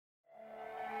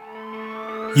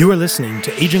You are listening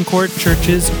to Agincourt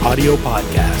Church's audio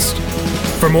podcast.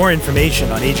 For more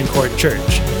information on Agincourt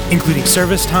Church, including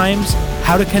service times,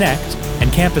 how to connect,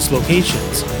 and campus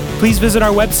locations, please visit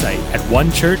our website at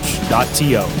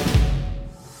onechurch.to.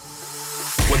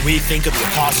 When we think of the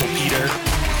Apostle Peter,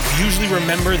 we usually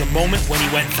remember the moment when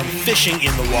he went from fishing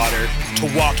in the water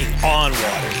to walking on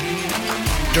water.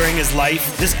 During his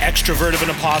life, this extrovert of an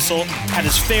apostle had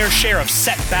his fair share of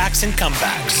setbacks and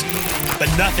comebacks, but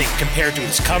nothing compared to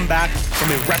his comeback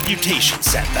from a reputation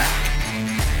setback.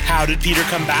 How did Peter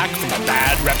come back from a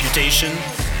bad reputation?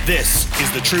 This is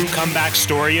the true comeback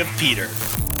story of Peter.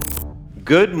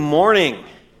 Good morning.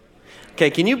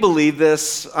 Okay, can you believe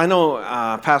this? I know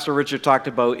Pastor Richard talked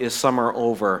about is summer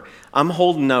over. I'm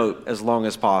holding out as long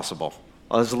as possible,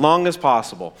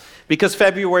 because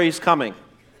February is coming.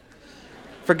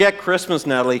 Forget Christmas,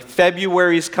 Natalie.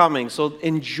 February's coming, so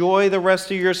enjoy the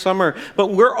rest of your summer. But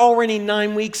we're already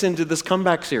 9 weeks into this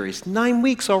comeback series. 9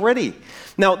 weeks already.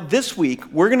 Now, this week,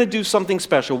 we're going to do something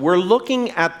special. We're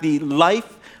looking at the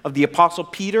life of the Apostle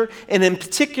Peter, and in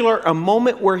particular, a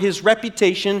moment where his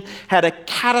reputation had a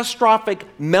catastrophic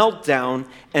meltdown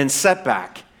and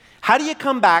setback. How do you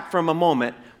come back from a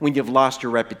moment when you've lost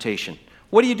your reputation?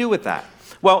 What do you do with that?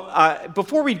 Well,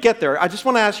 before we get there, I just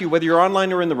want to ask you, whether you're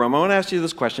online or in the room, I want to ask you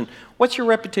this question. What's your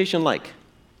reputation like?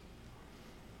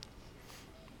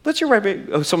 What's your reputation?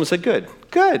 Oh, someone said good.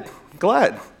 Good.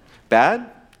 Glad. Bad?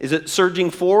 Is it surging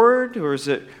forward or is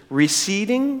it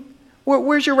receding?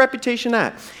 Where's your reputation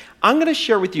at? I'm going to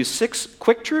share with you 6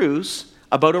 quick truths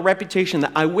about a reputation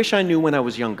that I wish I knew when I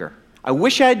was younger. I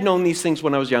wish I had known these things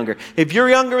when I was younger. If you're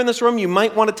younger in this room, you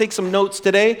might want to take some notes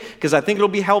today, because I think it'll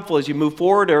be helpful as you move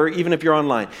forward, or even if you're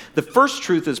online. The first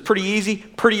truth is pretty easy,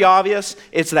 pretty obvious.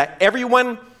 It's that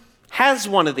everyone has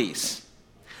one of these.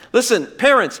 Listen,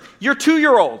 parents, your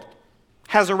 2-year-old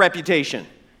has a reputation.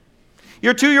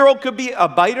 Your 2-year-old could be a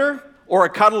biter or a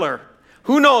cuddler.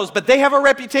 Who knows? But they have a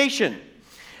reputation.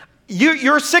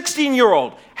 Your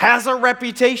 16-year-old has a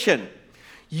reputation.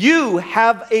 You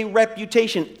have a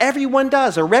reputation. Everyone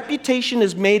does. A reputation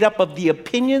is made up of the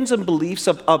opinions and beliefs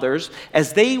of others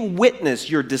as they witness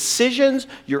your decisions,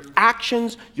 your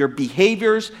actions, your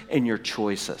behaviors, and your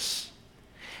choices.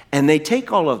 And they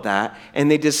take all of that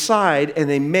and they decide and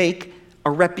they make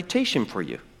a reputation for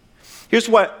you. Here's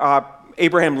what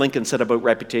Abraham Lincoln said about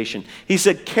reputation. He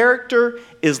said, character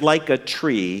is like a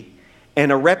tree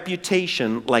and a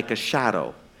reputation like a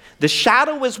shadow. The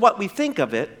shadow is what we think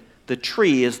of it. The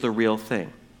tree is the real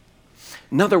thing.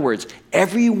 In other words,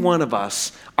 every one of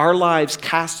us, our lives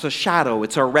cast a shadow.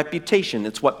 It's our reputation.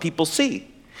 It's what people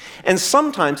see. And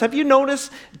sometimes, have you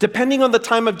noticed, depending on the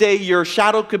time of day, your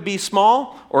shadow could be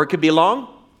small or it could be long,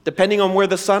 depending on where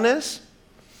the sun is?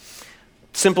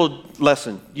 Simple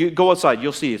lesson. You go outside,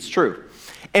 you'll see it's true.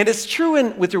 And it's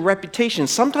true with your reputation.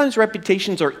 Sometimes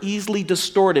reputations are easily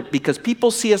distorted because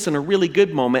people see us in a really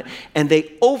good moment and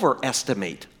they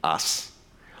overestimate us.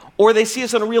 Or they see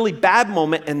us in a really bad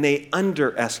moment and they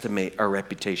underestimate our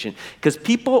reputation because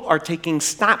people are taking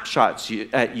snapshots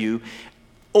at you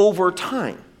over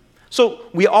time. So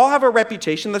we all have a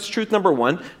reputation. That's truth number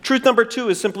 1. Truth number 2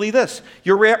 is simply this.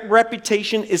 Your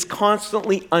reputation is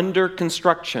constantly under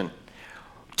construction.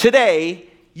 Today,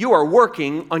 you are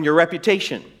working on your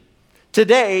reputation.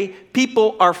 Today,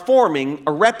 people are forming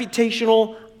a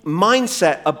reputational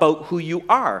mindset about who you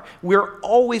are. We're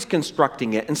always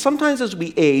constructing it. And sometimes as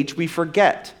we age, we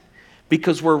forget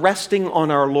because we're resting on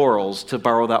our laurels, to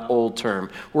borrow that old term.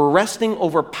 We're resting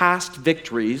over past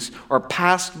victories or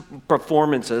past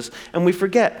performances, and we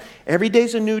forget. Every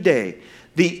day's a new day.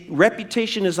 The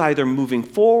reputation is either moving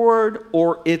forward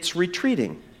or it's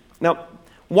retreating. Now,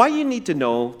 why you need to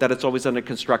know that it's always under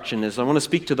construction is I want to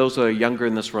speak to those that are younger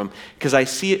in this room because I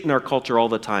see it in our culture all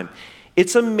the time.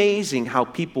 It's amazing how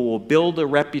people will build a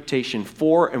reputation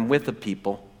for and with the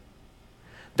people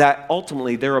that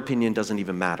ultimately their opinion doesn't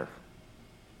even matter.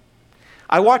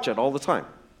 I watch it all the time.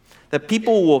 That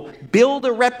people will build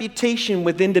a reputation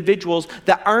with individuals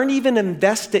that aren't even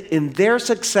invested in their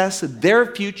success,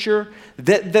 their future,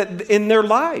 that in their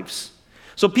lives.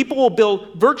 So people will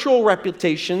build virtual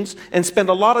reputations and spend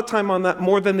a lot of time on that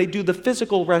more than they do the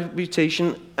physical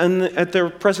reputation at their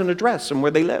present address and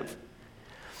where they live.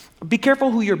 Be careful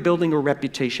who you're building a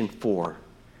reputation for.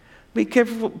 Be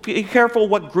careful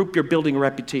what group you're building a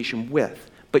reputation with.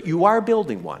 But you are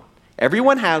building one.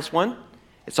 Everyone has one.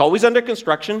 It's always under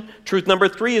construction. Truth number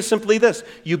 3 is simply this.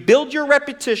 You build your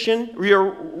reputation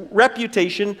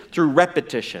through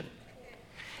repetition.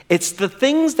 It's the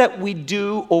things that we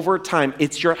do over time.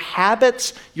 It's your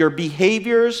habits, your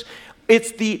behaviors.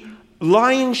 It's the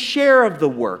lion's share of the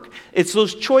work. It's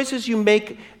those choices you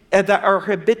make that are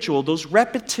habitual, those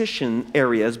repetition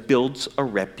areas builds a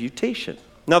reputation.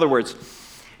 In other words,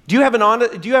 do you have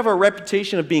a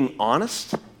reputation of being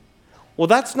honest? Well,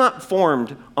 that's not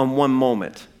formed on one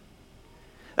moment.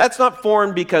 That's not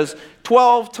formed because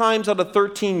 12 times out of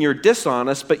 13 you're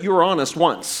dishonest, but you were honest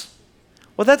once.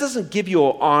 Well, that doesn't give you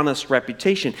an honest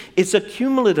reputation. It's a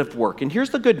cumulative work. And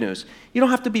here's the good news. You don't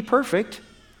have to be perfect.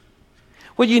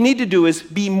 What you need to do is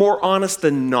be more honest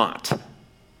than not.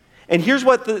 And here's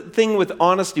what the thing with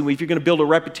honesty, if you're going to build a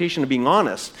reputation of being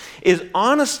honest, is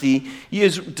honesty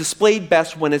is displayed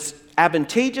best when it's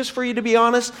advantageous for you to be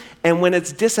honest and when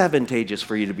it's disadvantageous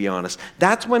for you to be honest.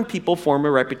 That's when people form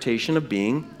a reputation of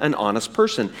being an honest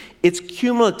person. It's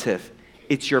cumulative.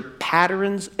 It's your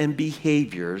patterns and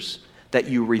behaviors that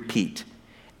you repeat.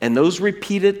 And those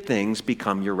repeated things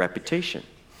become your reputation.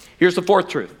 Here's the fourth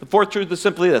truth. The fourth truth is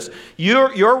simply this.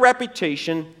 Your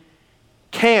reputation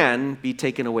can be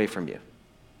taken away from you.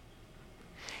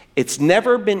 It's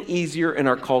never been easier in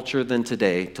our culture than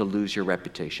today to lose your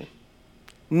reputation.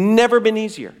 Never been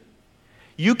easier.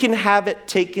 You can have it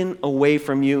taken away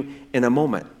from you in a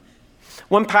moment.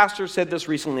 One pastor said this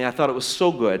recently. I thought it was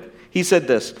so good. He said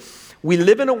this: we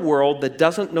live in a world that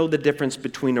doesn't know the difference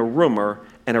between a rumor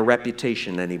and a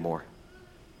reputation anymore.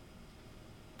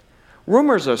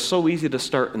 Rumors are so easy to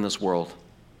start in this world.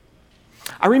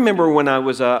 I remember when I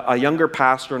was a younger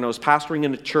pastor and I was pastoring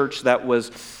in a church that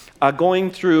was had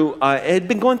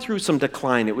been going through some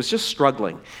decline. It was just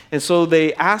struggling. And so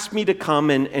they asked me to come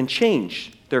and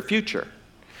change their future.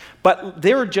 But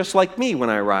they were just like me when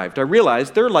I arrived. I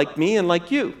realized they're like me and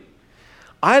like you.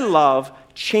 I love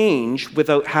change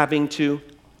without having to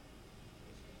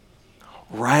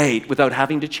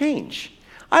change.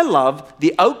 I love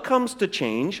the outcomes to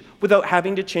change without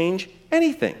having to change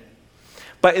anything.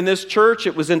 But in this church,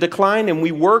 it was in decline, and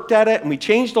we worked at it, and we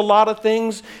changed a lot of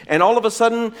things, and all of a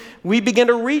sudden, we began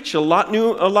to reach a lot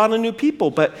of new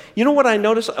people. But you know what I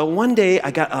noticed? One day,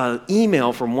 I got an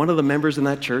email from one of the members in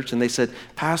that church, and they said,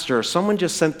 "Pastor, someone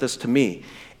just sent this to me."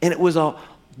 And it was a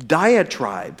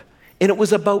diatribe, and it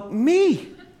was about me.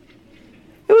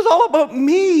 It was all about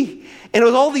me. And it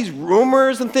was all these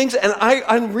rumors and things, and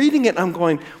I'm reading it, and I'm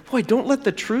going, boy, don't let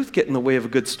the truth get in the way of a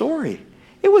good story.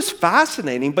 It was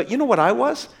fascinating, but you know what I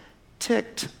was?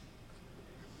 Ticked.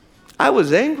 I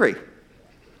was angry.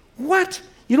 What?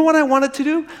 You know what I wanted to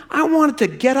do? I wanted to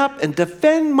get up and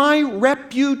defend my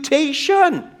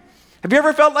reputation. Have you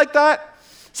ever felt like that?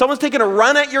 Someone's taking a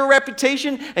run at your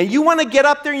reputation, and you want to get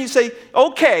up there and you say,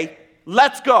 okay,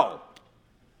 let's go.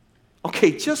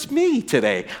 Okay, just me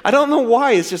today. I don't know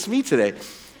why it's just me today.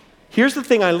 Here's the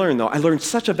thing I learned, though. I learned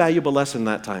such a valuable lesson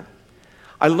that time.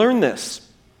 I learned this,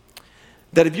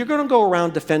 that if you're going to go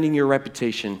around defending your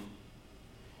reputation,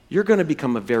 you're going to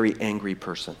become a very angry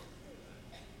person.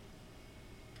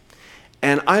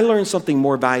 And I learned something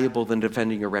more valuable than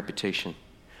defending your reputation.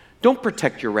 Don't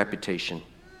protect your reputation.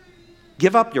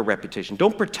 Give up your reputation.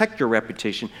 Don't protect your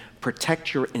reputation.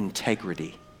 Protect your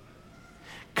integrity.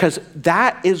 Because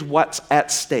that is what's at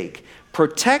stake.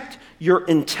 Protect your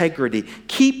integrity.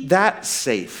 Keep that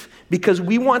safe. Because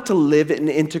we want to live an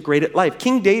integrated life.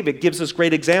 King David gives this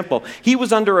great example. He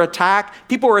was under attack.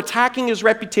 People were attacking his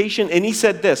reputation, and he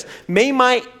said this: may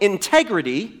my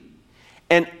integrity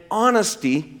and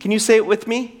honesty, can you say it with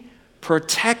me?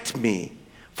 Protect me,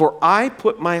 for I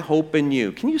put my hope in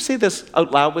you. Can you say this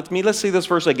out loud with me? Let's say this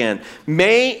verse again.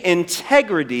 May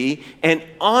integrity and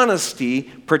honesty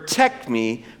protect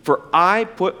me, for I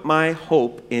put my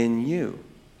hope in you.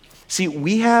 See,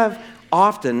 we have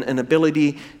often an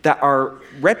ability that our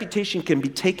reputation can be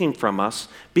taken from us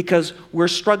because we're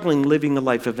struggling living a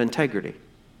life of integrity.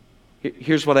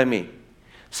 Here's what I mean.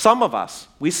 Some of us,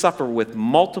 we suffer with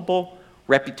multiple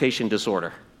reputation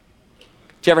disorder.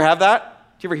 Did you ever have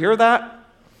that? Did you ever hear that?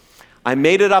 I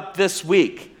made it up this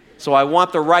week, so I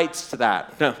want the rights to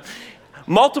that. No.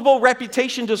 Multiple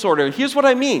reputation disorder. Here's what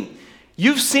I mean.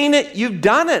 You've seen it, you've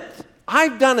done it.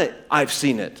 I've done it, I've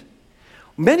seen it.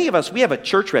 Many of us, we have a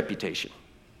church reputation.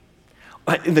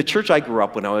 In the church I grew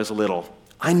up when I was little,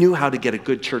 I knew how to get a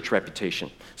good church reputation.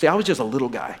 See, I was just a little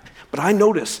guy, but I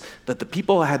noticed that the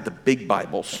people had the big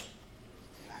Bibles.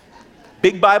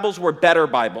 Big Bibles were better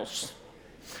Bibles.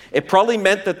 It probably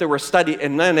meant that they were studied,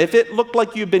 and then if it looked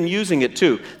like you've been using it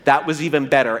too, that was even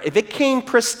better. If it came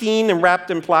pristine and wrapped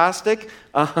in plastic,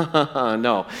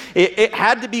 no. It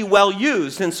had to be well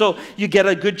used, and so you get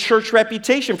a good church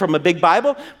reputation from a big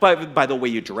Bible by the way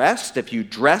you dressed. If you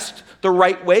dressed the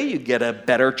right way, you get a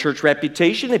better church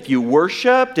reputation. If you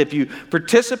worshiped, if you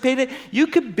participated, you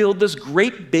could build this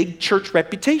great big church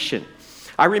reputation.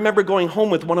 I remember going home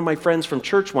with one of my friends from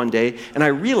church one day, and I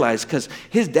realized, because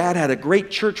his dad had a great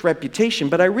church reputation,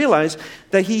 but I realized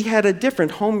that he had a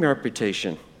different home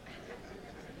reputation.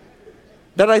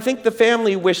 That I think the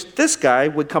family wished this guy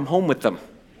would come home with them,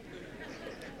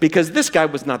 because this guy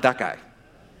was not that guy.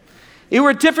 They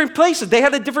were different places. They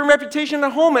had a different reputation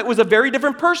at home. It was a very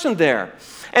different person there.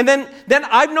 And then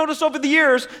I've noticed over the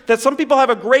years that some people have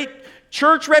a great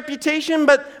church reputation,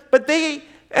 but they,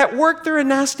 at work, they're a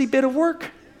nasty bit of work.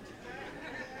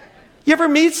 You ever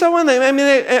meet someone?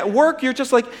 At work, you're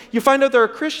just like, you find out they're a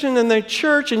Christian in their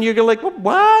church, and you're like,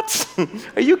 what?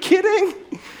 Are you kidding?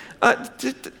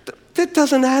 That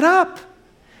doesn't add up.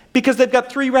 Because they've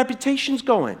got 3 reputations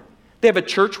going. They have a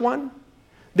church one,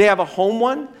 they have a home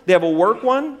one, they have a work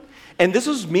one. And this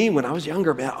was me when I was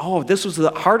younger, man. Oh, this was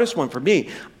the hardest one for me.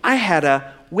 I had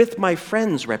a with my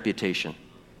friends reputation.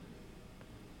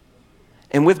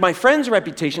 And with my friends'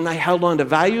 reputation, I held on to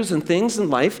values and things in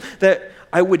life that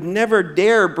I would never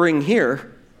dare bring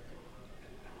here.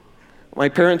 My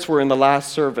parents were in the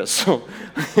last service, so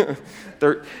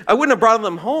I wouldn't have brought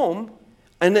them home,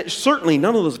 and certainly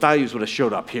none of those values would have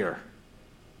showed up here.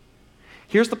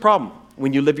 Here's the problem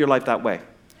when you live your life that way.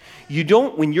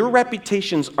 When your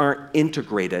reputations aren't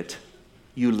integrated,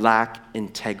 you lack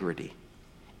integrity.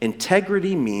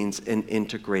 Integrity means an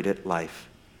integrated life.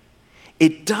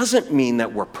 It doesn't mean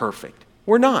that we're perfect.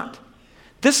 We're not.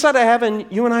 This side of heaven,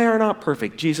 you and I are not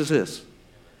perfect. Jesus is.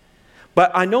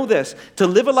 But I know this, to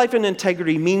live a life in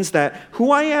integrity means that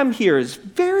who I am here is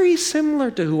very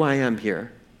similar to who I am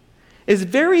here. Is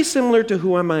very similar to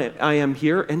who I am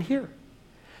here and here.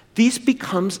 This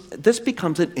becomes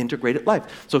an integrated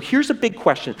life. So here's a big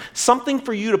question. Something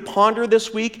for you to ponder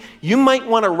this week. You might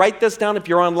want to write this down if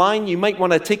you're online. You might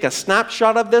want to take a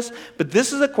snapshot of this. But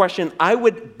this is a question I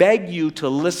would beg you to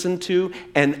listen to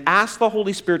and ask the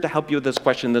Holy Spirit to help you with this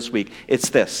question this week. It's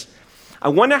this. I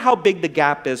wonder how big the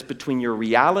gap is between your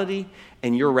reality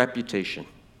and your reputation.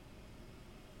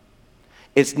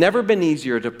 It's never been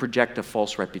easier to project a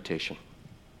false reputation.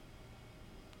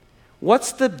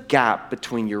 What's the gap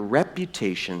between your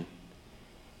reputation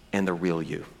and the real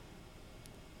you?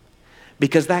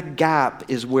 Because that gap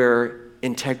is where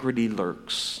integrity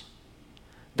lurks.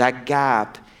 That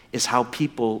gap is how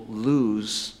people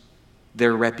lose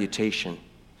their reputation.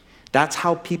 That's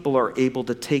how people are able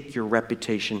to take your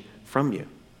reputation from you.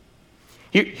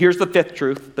 Here's the 5th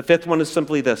truth. The 5th one is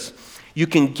simply this. You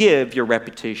can give your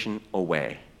reputation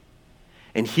away.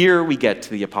 And here we get to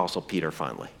the Apostle Peter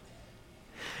finally.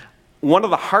 One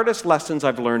of the hardest lessons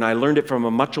I've learned, I learned it from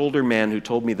a much older man who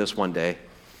told me this one day,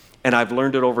 and I've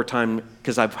learned it over time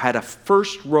because I've had a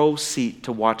first row seat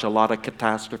to watch a lot of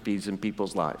catastrophes in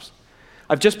people's lives.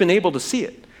 I've just been able to see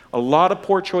it. A lot of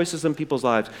poor choices in people's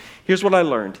lives. Here's what I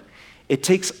learned. It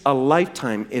takes a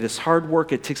lifetime. It is hard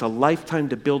work. It takes a lifetime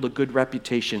to build a good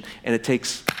reputation, and it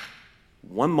takes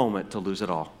one moment to lose it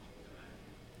all.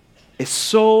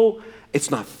 It's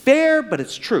not fair, but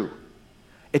it's true.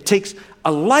 It takes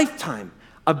a lifetime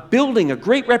of building a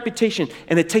great reputation,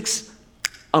 and it takes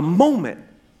a moment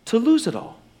to lose it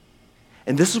all.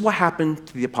 And this is what happened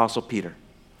to the Apostle Peter.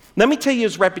 Let me tell you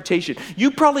his reputation.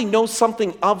 You probably know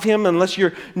something of him unless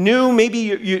you're new. Maybe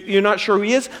you're not sure who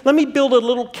he is. Let me build a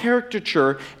little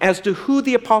caricature as to who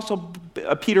the Apostle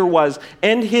Peter was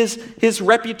and his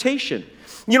reputation.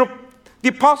 You know, the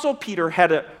Apostle Peter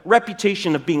had a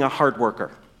reputation of being a hard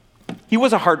worker. He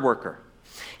was a hard worker.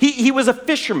 He was a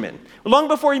fisherman. Long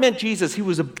before he met Jesus, he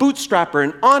was a bootstrapper,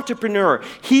 an entrepreneur.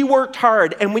 He worked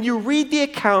hard. And when you read the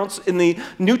accounts in the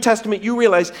New Testament, you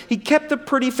realize he kept a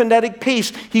pretty frenetic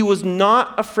pace. He was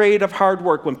not afraid of hard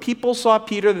work. When people saw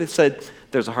Peter, they said,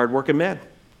 there's a hard-working man.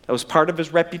 That was part of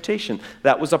his reputation.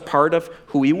 That was a part of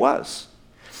who he was.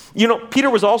 You know,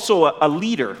 Peter was also a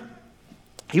leader.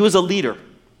 He was a leader.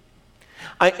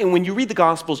 And when you read the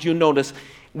Gospels, you'll notice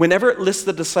whenever it lists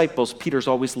the disciples, Peter's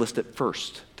always listed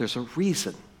first. There's a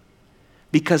reason.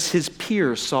 Because his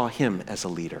peers saw him as a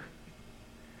leader.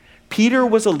 Peter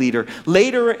was a leader.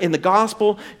 Later in the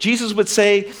gospel, Jesus would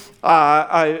say,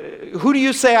 who do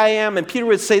you say I am? And Peter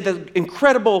would say the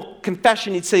incredible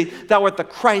confession. He'd say, thou art the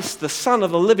Christ, the Son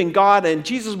of the living God. And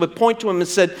Jesus would point to him and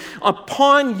said,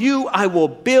 upon you I will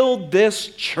build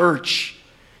this church.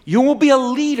 You will be a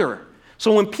leader.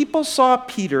 So when people saw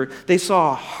Peter, they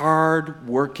saw a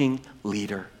hard-working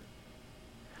leader.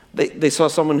 They saw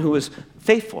someone who was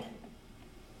faithful.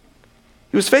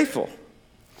 He was faithful.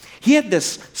 He had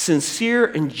this sincere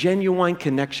and genuine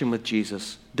connection with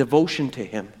Jesus, devotion to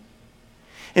him.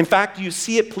 In fact, you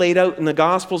see it played out in the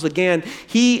Gospels again.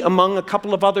 He, among a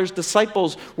couple of others,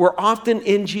 disciples, were often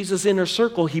in Jesus' inner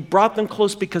circle. He brought them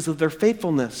close because of their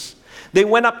faithfulness. They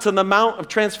went up to the Mount of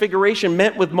Transfiguration,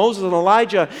 met with Moses and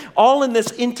Elijah, all in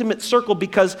this intimate circle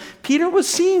because Peter was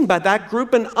seen by that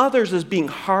group and others as being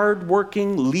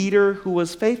hardworking leader who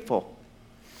was faithful.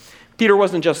 Peter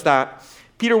wasn't just that.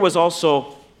 Peter was also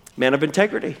a man of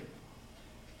integrity.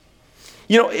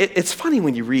 You know, it's funny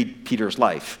when you read Peter's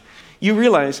life. You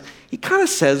realize he kind of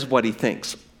says what he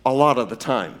thinks a lot of the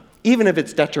time, even if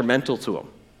it's detrimental to him.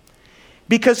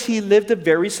 Because he lived a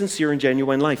very sincere and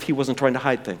genuine life. He wasn't trying to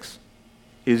hide things.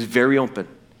 He was very open.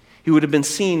 He would have been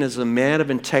seen as a man of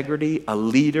integrity, a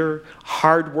leader,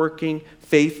 hardworking,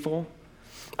 faithful.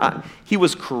 He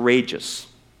was courageous.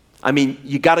 I mean,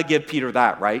 you got to give Peter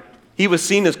that, right? He was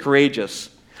seen as courageous.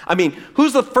 I mean,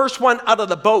 who's the first one out of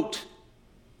the boat?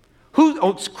 Who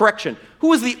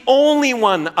was the only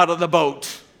one out of the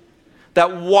boat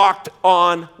that walked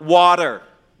on water?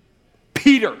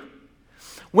 Peter.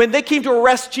 When they came to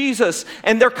arrest Jesus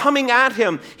and they're coming at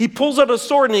him, he pulls out a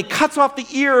sword and he cuts off the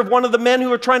ear of one of the men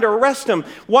who are trying to arrest him.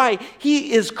 Why?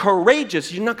 He is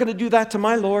courageous. You're not going to do that to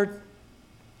my Lord.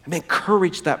 I mean,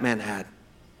 courage that man had.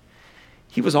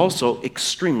 He was also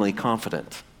extremely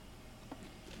confident.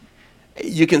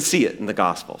 You can see it in the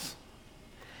Gospels.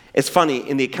 It's funny,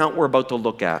 in the account we're about to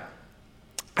look at,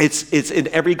 it's in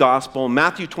every Gospel.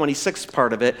 Matthew 26,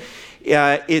 part of it,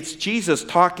 it's Jesus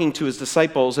talking to his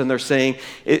disciples, and they're saying,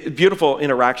 beautiful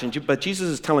interaction, but Jesus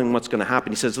is telling them what's going to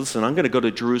happen. He says, listen, I'm going to go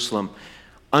to Jerusalem.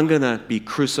 I'm going to be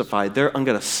crucified there. I'm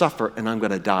going to suffer, and I'm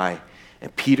going to die.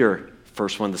 And Peter,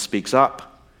 first one that speaks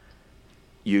up,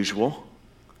 usual.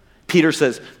 Peter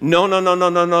says,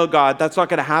 no, God, that's not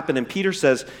going to happen. And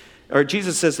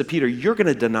Jesus says to Peter, you're going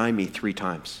to deny me 3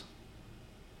 times.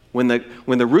 When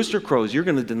the rooster crows, you're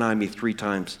going to deny me 3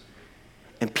 times.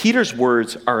 And Peter's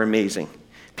words are amazing.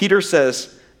 Peter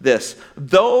says this,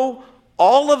 though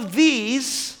all of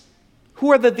these,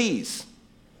 who are the these?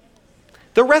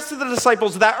 The rest of the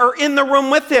disciples that are in the room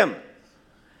with him.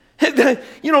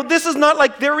 You know, this is not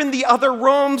like they're in the other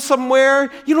room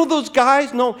somewhere. You know those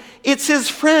guys? No, it's his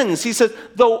friends. He says,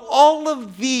 though all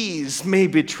of these may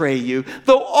betray you,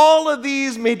 though all of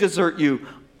these may desert you,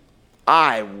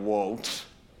 I won't.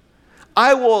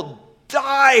 I will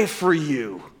die for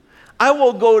you. I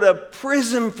will go to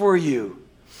prison for you.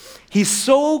 He's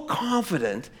so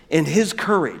confident in his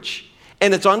courage,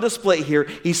 and it's on display here.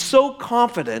 He's so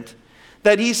confident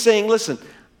that he's saying, listen,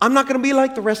 I'm not going to be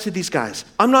like the rest of these guys.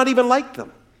 I'm not even like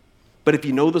them. But if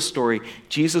you know the story,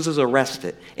 Jesus is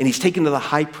arrested, and he's taken to the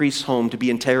high priest's home to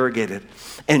be interrogated.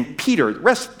 And Peter, the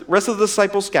rest of the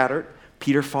disciples scattered,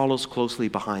 Peter follows closely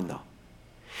behind them.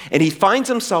 And he finds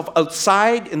himself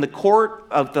outside in the court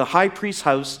of the high priest's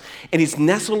house, and he's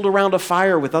nestled around a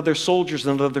fire with other soldiers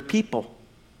and other people.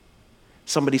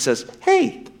 Somebody says,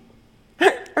 hey,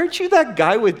 aren't you that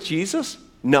guy with Jesus?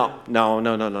 No.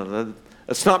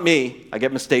 That's not me. I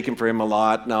get mistaken for him a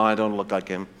lot. No, I don't look like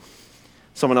him.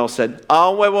 Someone else said,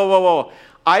 oh, whoa.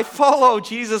 I follow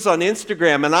Jesus on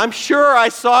Instagram, and I'm sure I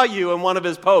saw you in one of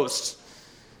his posts.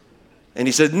 And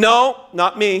he said, no,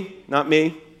 not me. And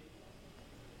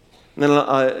then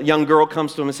a young girl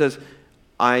comes to him and says,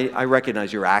 I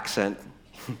recognize your accent.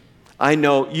 I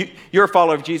know, you're a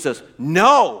follower of Jesus.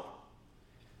 No.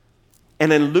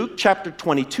 And in Luke chapter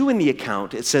 22 in the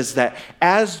account, it says that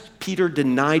as Peter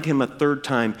denied him a 3rd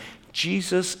time,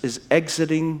 Jesus is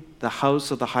exiting the house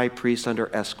of the high priest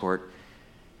under escort.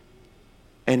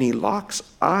 And he locks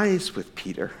eyes with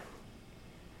Peter.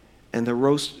 And the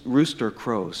rooster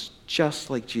crows,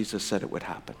 just like Jesus said it would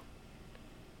happen.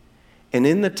 And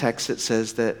in the text it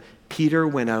says that Peter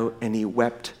went out and he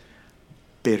wept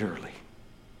bitterly.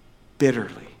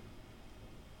 Bitterly.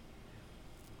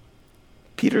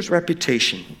 Peter's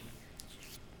reputation,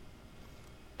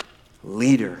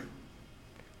 leader,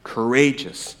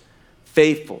 courageous,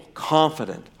 faithful,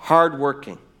 confident,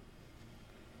 hardworking.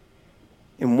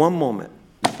 In one moment,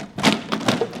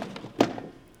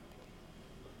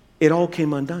 it all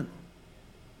came undone.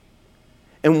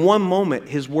 In one moment,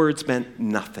 his words meant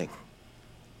nothing.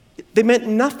 They meant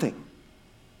nothing.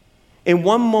 In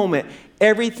one moment,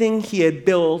 everything he had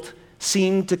built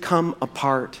seemed to come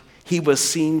apart. He was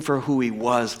seen for who he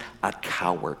was, a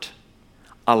coward,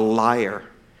 a liar,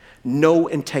 no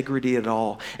integrity at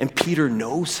all. And Peter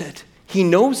knows it. He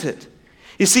knows it.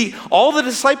 You see, all the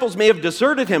disciples may have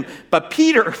deserted him, but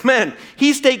Peter, man,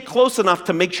 he stayed close enough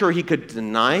to make sure he could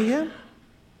deny him,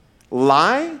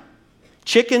 lie,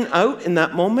 chicken out in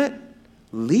that moment.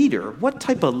 Leader? What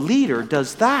type of leader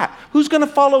does that? Who's going to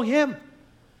follow him?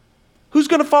 Who's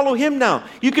going to follow him now?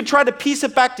 You could try to piece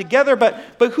it back together, but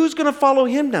who's going to follow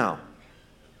him now?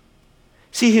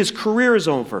 See, his career is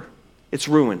over. It's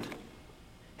ruined.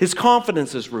 His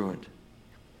confidence is ruined.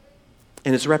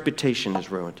 and his reputation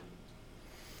is ruined.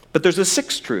 But there's a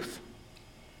sixth truth.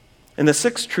 And the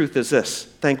sixth truth is this.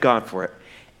 Thank God for it.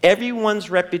 Everyone's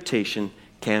reputation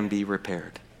can be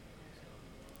repaired.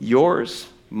 Yours,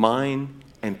 mine,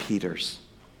 and Peter's.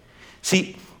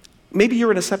 See, maybe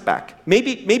you're in a setback.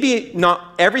 Maybe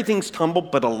not everything's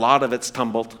tumbled, but a lot of it's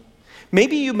tumbled.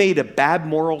 Maybe you made a bad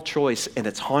moral choice and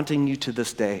it's haunting you to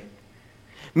this day.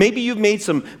 Maybe you've made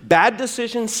some bad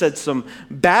decisions, said some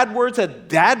bad words at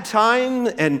bad time,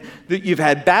 and you've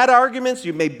had bad arguments,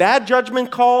 you've made bad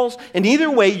judgment calls, and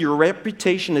either way, your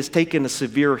reputation has taken a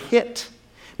severe hit.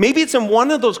 Maybe it's in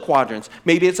one of those quadrants.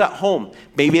 Maybe it's at home.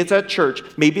 Maybe it's at church.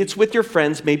 Maybe it's with your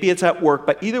friends. Maybe it's at work.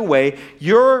 But either way,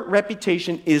 your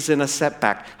reputation is in a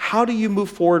setback. How do you move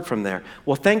forward from there?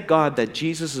 Well, thank God that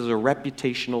Jesus is a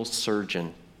reputational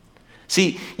surgeon.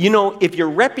 See, if your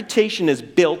reputation is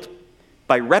built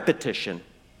by repetition,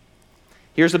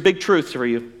 here's a big truth for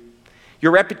you.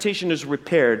 Your reputation is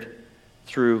repaired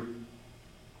through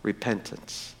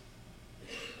repentance.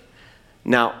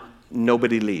 Now,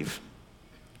 nobody leave,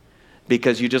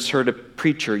 because you just heard a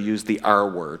preacher use the R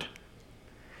word.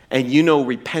 And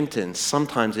repentance,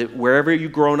 sometimes wherever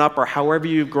you've grown up or however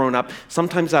you've grown up,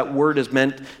 sometimes that word is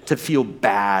meant to feel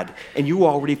bad, and you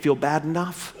already feel bad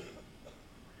enough.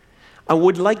 I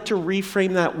would like to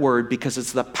reframe that word because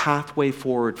it's the pathway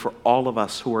forward for all of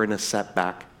us who are in a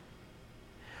setback.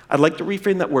 I'd like to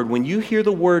reframe that word. When you hear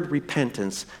the word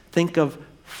repentance, think of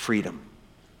freedom.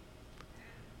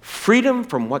 Freedom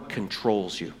from what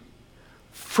controls you.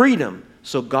 Freedom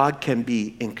so God can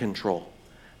be in control.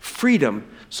 Freedom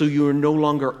so you are no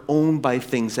longer owned by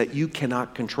things that you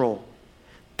cannot control.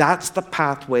 That's the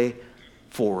pathway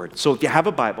forward. So if you have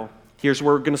a Bible, here's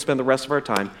where we're going to spend the rest of our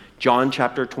time. John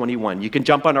chapter 21. You can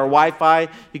jump on our Wi-Fi,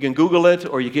 you can Google it,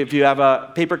 or if you have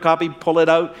a paper copy, pull it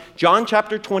out. John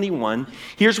chapter 21.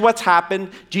 Here's what's happened.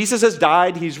 Jesus has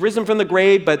died. He's risen from the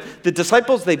grave, but the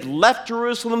disciples, they've left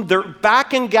Jerusalem. They're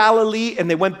back in Galilee, and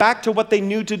they went back to what they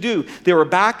knew to do. They were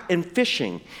back and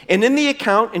fishing. And in the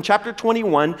account, in chapter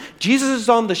 21, Jesus is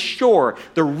on the shore.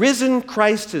 The risen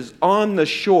Christ is on the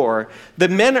shore. The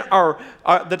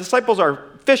disciples are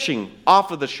fishing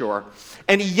off of the shore.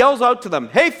 And he yells out to them,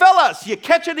 "Hey fellas, you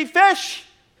catch any fish?"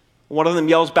 One of them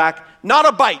yells back, "Not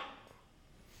a bite."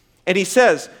 And he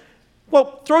says,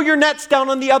 "Well, throw your nets down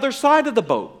on the other side of the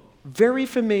boat." Very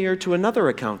familiar to another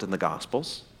account in the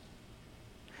Gospels.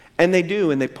 And they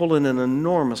do, and they pull in an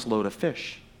enormous load of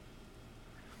fish.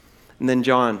 And then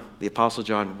John, the Apostle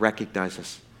John,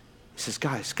 recognizes. He says,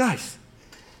 guys,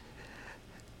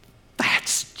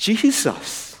 that's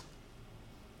Jesus.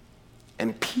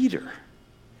 And Peter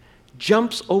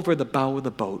jumps over the bow of the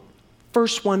boat.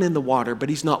 First one in the water, but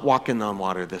he's not walking on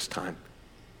water this time.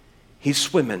 He's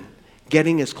swimming,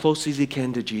 getting as close as he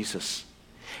can to Jesus.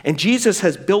 And Jesus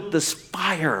has built this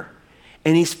fire,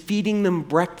 and he's feeding them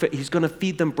breakfast. He's going to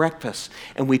feed them breakfast.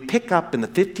 And we pick up in the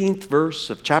 15th verse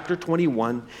of chapter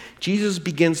 21, Jesus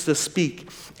begins to speak,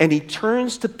 and he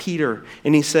turns to Peter,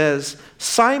 and he says,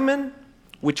 "Simon,"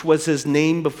 which was his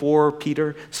name before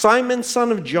Peter, "Simon,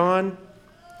 son of John."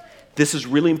 This is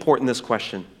really important, this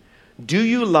question. "Do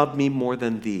you love me more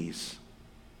than these?"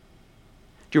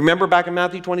 Do you remember back in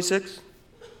Matthew 26?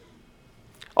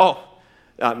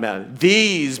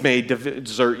 These may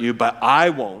desert you, but I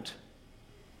won't.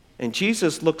 And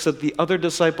Jesus looks at the other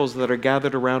disciples that are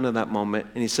gathered around in that moment,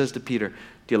 and he says to Peter,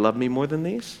 "Do you love me more than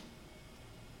these?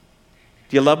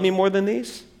 Do you love me more than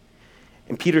these?"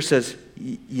 And Peter says,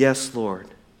 "Yes, Lord.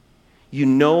 You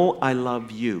know I love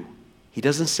you." He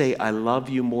doesn't say, "I love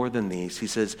you more than these." He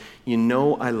says, "You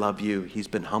know I love you." He's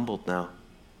been humbled now.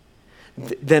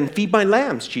 "Then feed my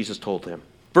lambs," Jesus told him.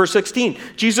 Verse 16,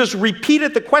 Jesus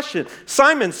repeated the question,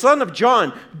 "Simon, son of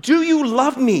John, do you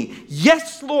love me?"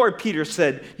 "Yes, Lord," Peter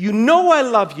said. "You know I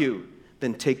love you."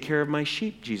 "Then take care of my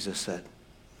sheep," Jesus said.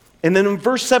 And then in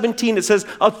verse 17, it says,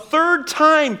 a third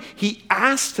time he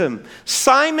asked him,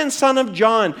 "Simon, son of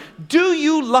John, do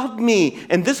you love me?"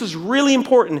 And this is really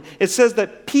important. It says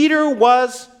that Peter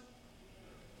was...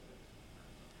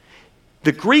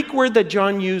 The Greek word that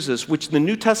John uses, which the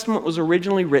New Testament was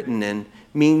originally written in,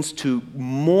 means to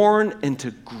mourn and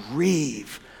to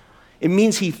grieve. It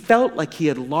means he felt like he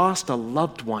had lost a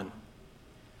loved one.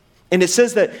 And it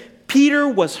says that Peter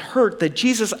was hurt that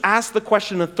Jesus asked the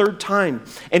question a third time.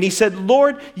 And he said,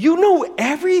 "Lord, you know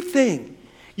everything.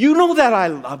 You know that I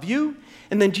love you."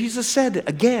 And then Jesus said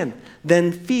again,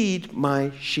 "Then feed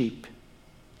my sheep."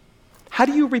 How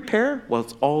do you repair? Well,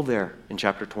 it's all there in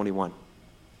chapter 21.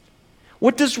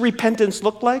 What does repentance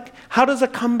look like? How does a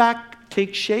comeback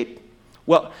take shape?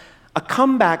 Well, a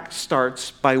comeback starts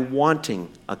by wanting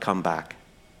a comeback.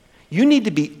 You need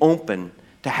to be open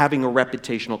to having a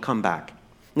reputational comeback.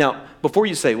 Now, before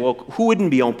you say, well, who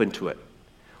wouldn't be open to it?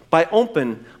 By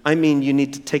open, I mean you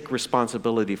need to take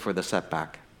responsibility for the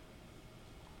setback.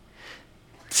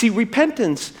 See,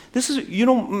 repentance, this is,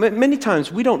 many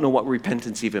times we don't know what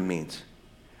repentance even means.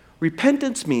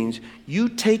 Repentance means you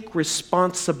take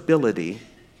responsibility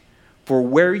for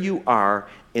where you are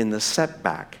in the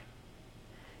setback.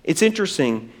 It's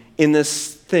interesting, in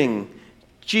this thing,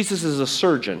 Jesus is a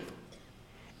surgeon,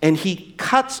 and he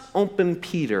cuts open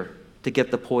Peter to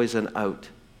get the poison out.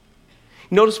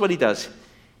 Notice what he does.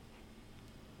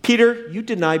 Peter, you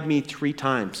denied me 3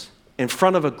 times in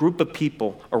front of a group of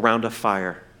people around a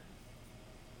fire.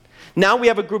 Now we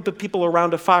have a group of people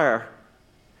around a fire.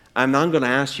 I'm going to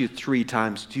ask you 3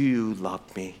 times, do you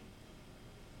love me?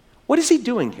 What is he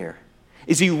doing here?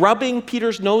 Is he rubbing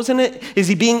Peter's nose in it? Is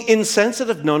he being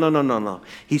insensitive? No.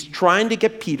 He's trying to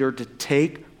get Peter to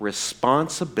take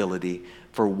responsibility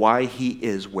for why he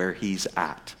is where he's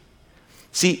at.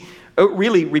 See,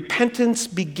 really, repentance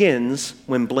begins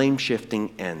when blame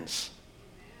shifting ends.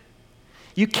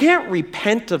 You can't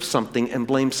repent of something and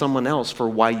blame someone else for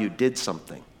why you did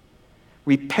something.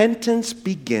 Repentance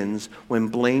begins when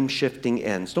blame shifting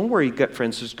ends. Don't worry,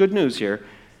 friends, there's good news here.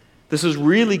 This is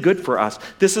really good for us.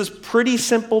 This is pretty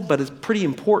simple, but it's pretty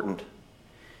important.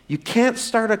 You can't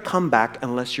start a comeback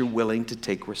unless you're willing to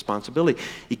take responsibility.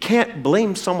 You can't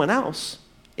blame someone else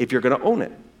if you're going to own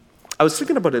it. I was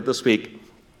thinking about it this week.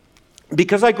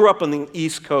 Because I grew up on the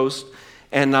East Coast,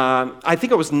 and I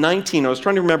think I was 19. I was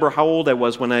trying to remember how old I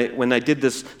was when I did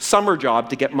this summer job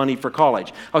to get money for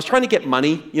college. I was trying to get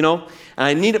money, and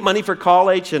I needed money for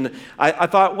college, and I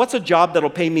thought, what's a job that'll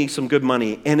pay me some good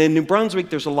money? And in New Brunswick,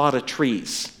 there's a lot of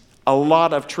trees.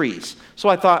 So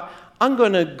I thought, I'm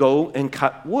going to go and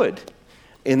cut wood.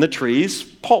 In the trees,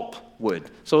 pulp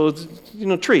wood. So,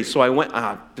 trees. So I went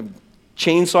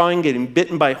chainsawing, getting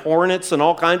bitten by hornets and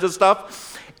all kinds of stuff.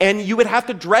 And you would have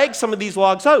to drag some of these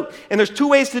logs out. And there's 2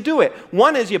 ways to do it.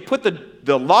 One is you put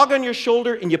the log on your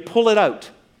shoulder and you pull it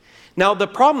out. Now, the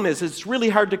problem is it's really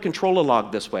hard to control a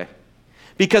log this way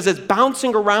because it's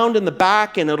bouncing around in the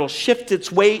back and it'll shift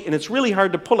its weight and it's really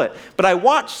hard to pull it. But I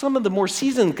watched some of the more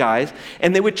seasoned guys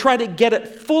and they would try to get it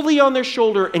fully on their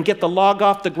shoulder and get the log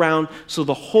off the ground so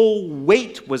the whole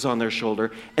weight was on their shoulder,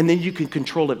 and then you can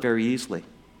control it very easily.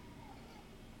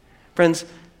 Friends,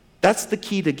 that's the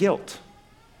key to guilt.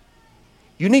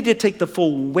 You need to take the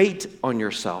full weight on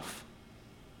yourself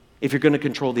if you're going to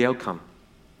control the outcome.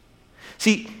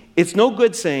 See, it's no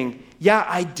good saying, yeah,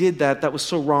 I did that. That was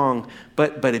so wrong.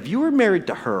 But if you were married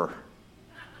to her,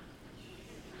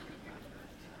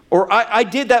 or I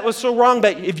did that was so wrong,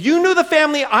 but if you knew the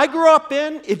family I grew up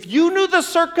in, if you knew the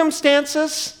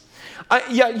circumstances,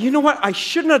 you know what? I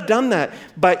shouldn't have done that.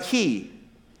 But she.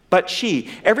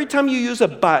 Every time you use a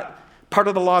but, part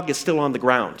of the log is still on the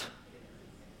ground.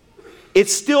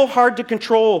 It's still hard to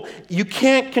control. You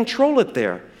can't control it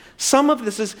there. Some of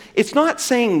this it's not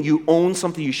saying you own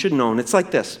something you shouldn't own. It's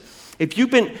like this.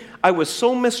 I was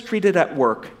so mistreated at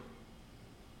work.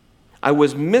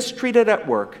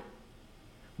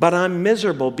 But I'm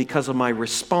miserable because of my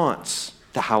response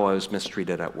to how I was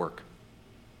mistreated at work.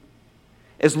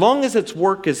 As long as it's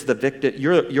work as the victim,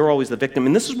 you're always the victim.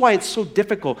 And this is why it's so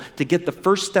difficult to get the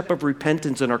first step of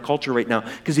repentance in our culture right now.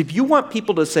 Because if you want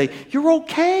people to say, you're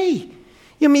okay.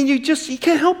 You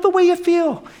can't help the way you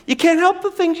feel. You can't help the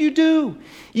things you do.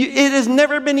 It has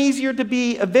never been easier to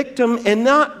be a victim and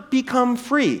not become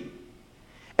free.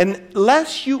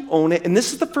 Unless you own it, and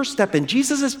this is the first step, and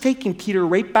Jesus is taking Peter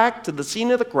right back to the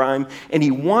scene of the crime, and he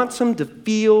wants him to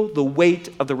feel the weight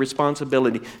of the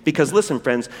responsibility. Because listen,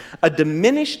 friends, a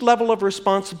diminished level of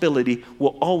responsibility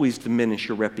will always diminish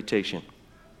your reputation.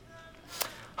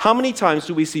 How many times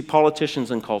do we see politicians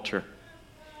in culture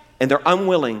and they're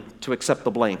unwilling to accept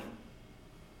the blame?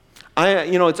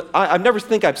 I've never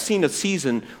think I've seen a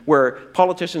season where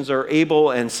politicians are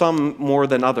able, and some more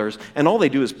than others, and all they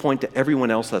do is point to everyone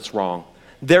else that's wrong.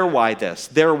 They're why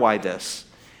this.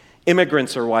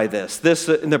 Immigrants are why this,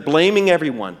 and they're blaming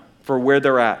everyone for where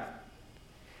they're at.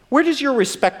 Where does your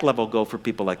respect level go for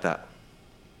people like that?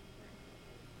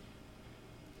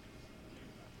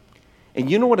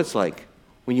 And you know what it's like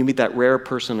when you meet that rare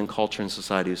person in culture and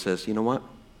society who says, you know what?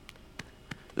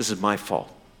 This is my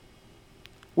fault.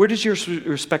 Where does your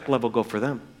respect level go for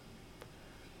them?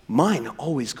 Mine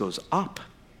always goes up.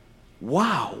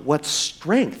 Wow, what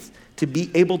strength to be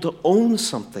able to own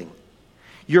something.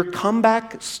 Your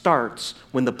comeback starts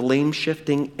when the blame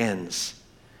shifting ends.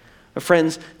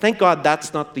 Friends, thank God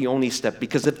that's not the only step,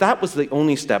 because if that was the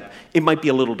only step, it might be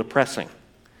a little depressing.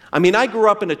 I grew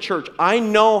up in a church. I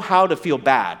know how to feel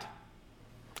bad.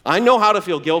 I know how to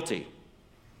feel guilty.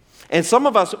 And some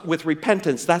of us, with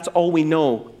repentance, that's all we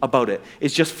know about it,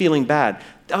 is just feeling bad.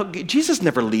 Jesus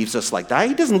never leaves us like that.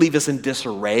 He doesn't leave us in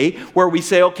disarray where we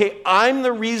say, okay, I'm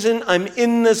the reason I'm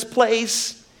in this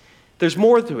place. There's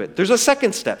more to it. There's a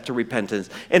second step to repentance,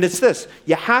 and it's this.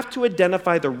 You have to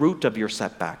identify the root of your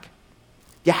setback.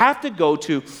 You have to go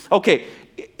to, okay,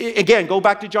 again, go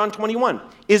back to John 21.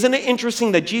 Isn't it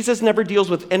interesting that Jesus never deals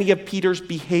with any of Peter's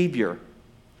behavior?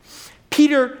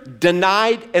 Peter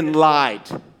denied and lied.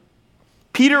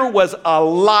 Peter was a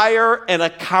liar and a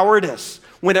cowardice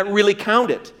when it really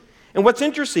counted. And what's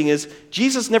interesting is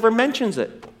Jesus never mentions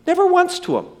it, never once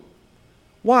to him.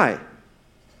 Why?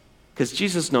 Because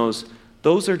Jesus knows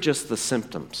those are just the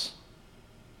symptoms.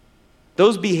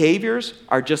 Those behaviors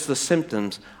are just the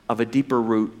symptoms of a deeper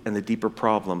root and a deeper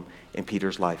problem in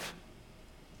Peter's life.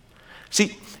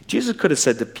 See, Jesus could have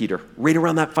said to Peter, right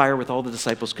around that fire with all the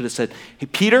disciples, could have said, hey,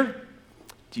 Peter,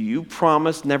 do you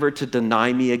promise never to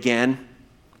deny me again?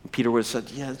 And Peter would have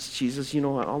said, yes, Jesus,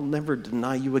 I'll never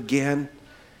deny you again.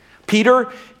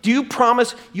 Peter, do you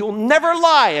promise you'll never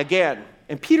lie again?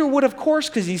 And Peter would, of course,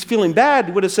 because he's feeling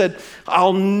bad, would have said,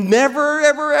 I'll never,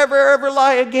 ever, ever, ever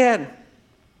lie again.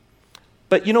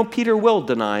 But Peter will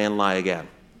deny and lie again.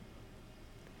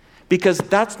 Because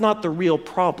that's not the real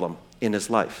problem in his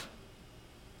life.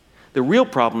 The real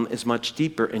problem is much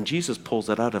deeper, and Jesus pulls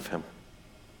it out of him.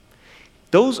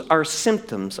 Those are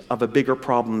symptoms of a bigger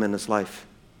problem in his life.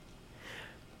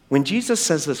 When Jesus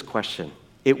says this question,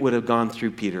 it would have gone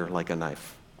through Peter like a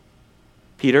knife.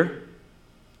 Peter,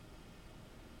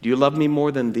 do you love me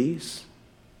more than these?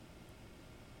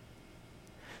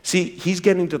 See, he's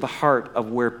getting to the heart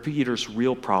of where Peter's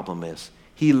real problem is.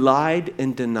 He lied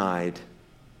and denied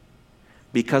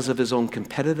because of his own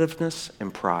competitiveness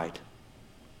and pride.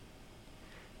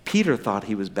 Peter thought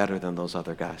he was better than those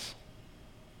other guys.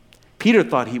 Peter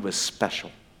thought he was special.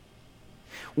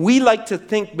 We like to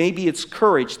think maybe it's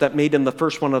courage that made him the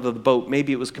first one out of the boat.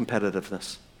 Maybe it was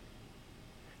competitiveness.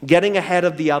 Getting ahead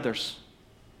of the others.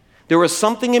 There was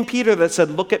something in Peter that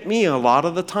said, look at me a lot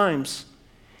of the times.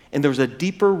 And there was a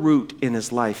deeper root in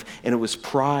his life, and it was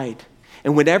pride.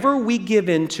 And whenever we give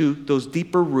in to those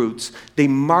deeper roots, they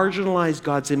marginalize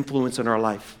God's influence in our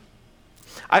life.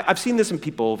 I've seen this in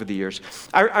people over the years.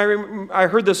 I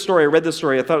heard this story, I read this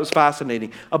story, I thought it was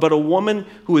fascinating, about a woman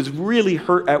who was really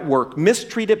hurt at work,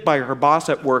 mistreated by her boss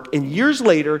at work, and years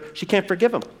later, she can't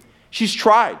forgive him. She's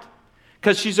tried,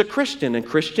 because she's a Christian, and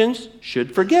Christians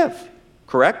should forgive,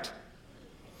 correct?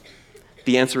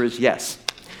 The answer is yes.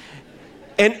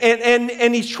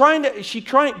 And she's trying,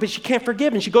 but she can't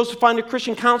forgive. And she goes to find a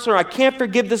Christian counselor. I can't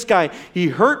forgive this guy. He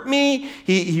hurt me.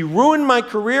 He ruined my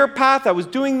career path. I was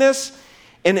doing this.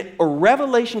 And a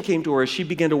revelation came to her as she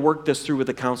began to work this through with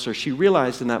the counselor. She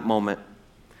realized in that moment,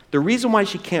 the reason why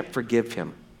she can't forgive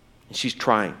him, and she's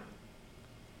trying,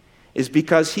 is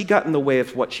because he got in the way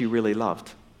of what she really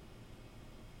loved.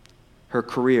 Her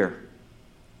career,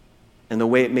 and the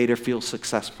way it made her feel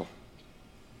successful.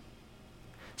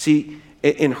 See,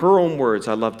 in her own words,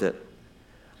 I loved it.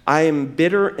 I am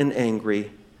bitter and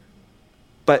angry,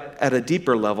 but at a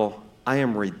deeper level, I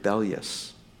am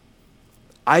rebellious.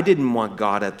 I didn't want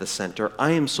God at the center.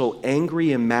 I am so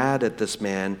angry and mad at this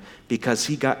man because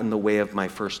he got in the way of my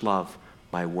first love,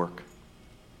 my work.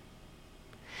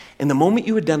 And the moment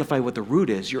you identify what the root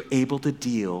is, you're able to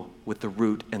deal with the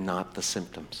root and not the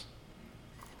symptoms.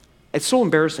 It's so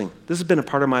embarrassing. This has been a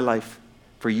part of my life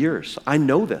for years. I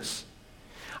know this.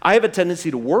 I have a tendency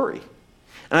to worry.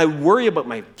 And I worry about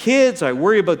my kids. I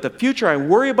worry about the future. I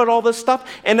worry about all this stuff.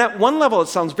 And at one level, it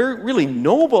sounds really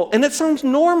noble. And it sounds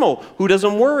normal. Who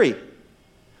doesn't worry?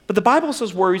 But the Bible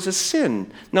says worry is a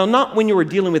sin. Now, not when you were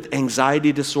dealing with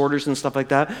anxiety disorders and stuff like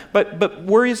that, but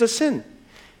worry is a sin.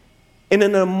 And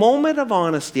in a moment of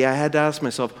honesty, I had to ask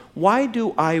myself, why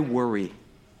do I worry?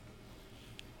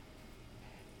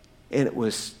 And it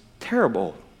was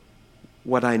terrible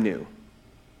what I knew.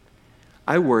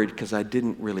 I worried because I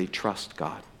didn't really trust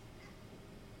God.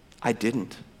 I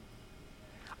didn't.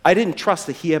 I didn't trust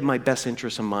that He had my best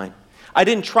interests in mind. I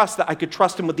didn't trust that I could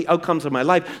trust Him with the outcomes of my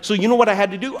life. So you know what I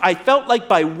had to do? I felt like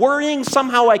by worrying,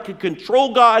 somehow I could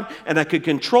control God and I could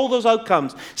control those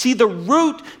outcomes. See, the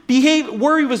root,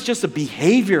 worry was just a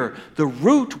behavior. The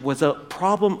root was a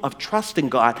problem of trusting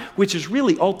God, which is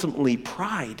really ultimately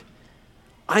pride.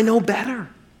 I know better.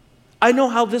 I know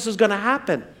how this is going to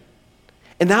happen.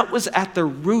 And that was at the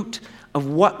root of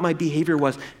what my behavior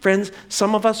was. Friends,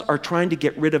 some of us are trying to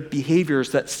get rid of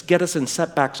behaviors that get us in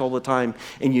setbacks all the time,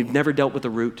 and you've never dealt with the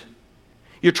root.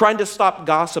 You're trying to stop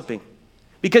gossiping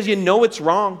because you know it's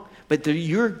wrong, but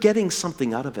you're getting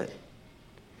something out of it.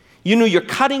 You know, you're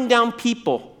cutting down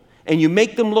people and you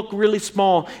make them look really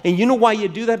small. And you know why you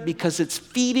do that? Because it's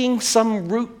feeding some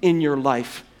root in your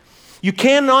life. You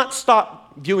cannot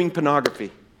stop viewing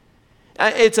pornography.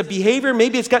 It's a behavior,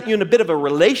 maybe it's gotten you in a bit of a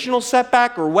relational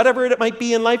setback or whatever it might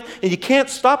be in life, and you can't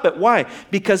stop it. Why?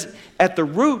 Because at the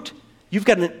root, you've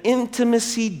got an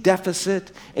intimacy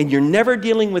deficit, and you're never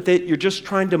dealing with it. You're just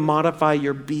trying to modify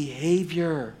your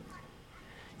behavior.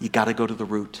 You got to go to the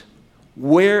root.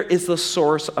 Where is the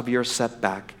source of your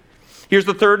setback? Here's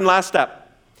the third and last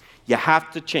step. You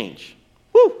have to change.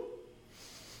 Woo!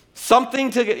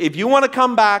 If you want to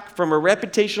come back from a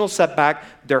reputational setback,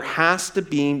 there has to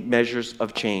be measures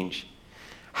of change.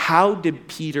 How did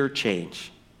Peter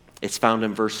change? It's found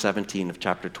in verse 17 of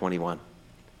chapter 21.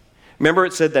 Remember,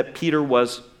 it said that Peter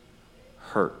was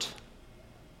hurt.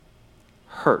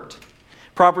 Hurt.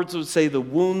 Proverbs would say the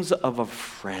wounds of a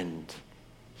friend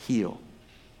heal.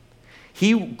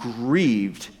 He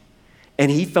grieved and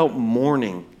he felt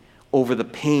mourning over the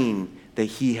pain that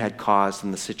he had caused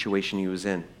in the situation he was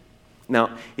in.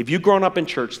 Now, if you've grown up in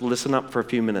church, listen up for a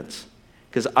few minutes,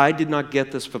 because I did not get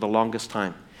this for the longest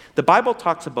time. The Bible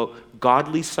talks about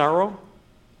godly sorrow,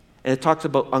 and it talks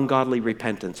about ungodly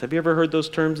repentance. Have you ever heard those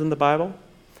terms in the Bible?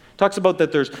 It talks about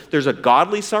that there's a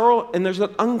godly sorrow and there's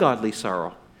an ungodly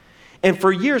sorrow. And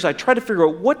for years, I tried to figure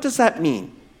out, what does that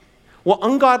mean? Well,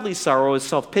 ungodly sorrow is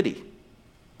self-pity.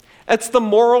 It's the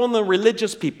moral and the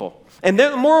religious people. And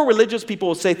the moral religious people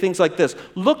will say things like this: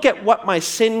 look at what my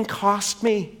sin cost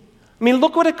me. I mean,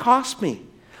 look what it cost me.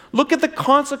 Look at the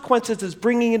consequences it's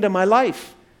bringing into my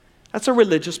life. That's a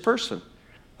religious person.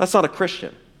 That's not a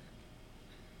Christian.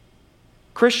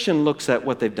 Christian looks at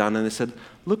what they've done and they said,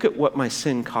 look at what my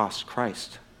sin cost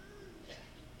Christ.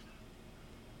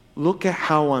 Look at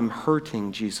how I'm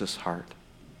hurting Jesus' heart.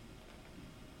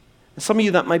 And some of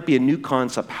you, that might be a new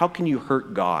concept. How can you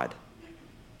hurt God?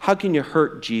 How can you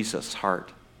hurt Jesus'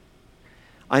 heart?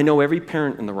 I know every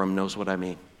parent in the room knows what I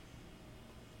mean.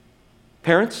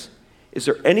 Parents, is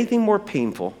there anything more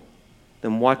painful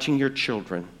than watching your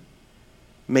children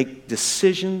make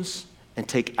decisions and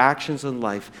take actions in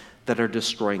life that are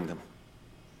destroying them?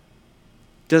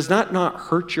 Does that not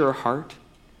hurt your heart?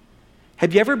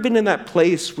 Have you ever been in that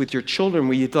place with your children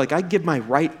where you'd like, I'd give my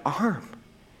right arm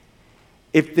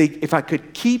if I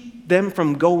could keep them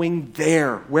from going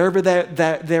there, wherever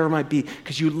that there might be,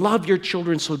 because you love your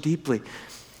children so deeply?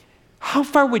 How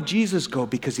far would Jesus go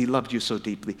because he loved you so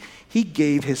deeply? He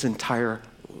gave his entire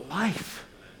life.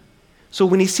 So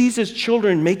when he sees his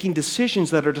children making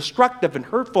decisions that are destructive and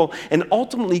hurtful and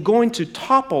ultimately going to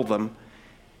topple them,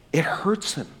 it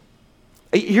hurts him.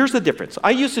 Here's the difference.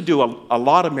 I used to do a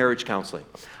lot of marriage counseling.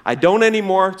 I don't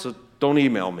anymore, so don't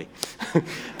email me.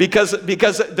 because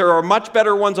there are much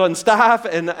better ones on staff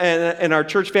and our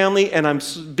church family, and I'm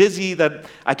busy that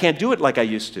I can't do it like I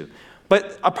used to.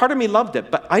 But a part of me loved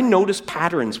it. But I noticed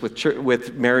patterns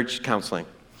with marriage counseling.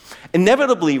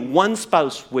 Inevitably, one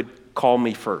spouse would call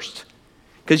me first.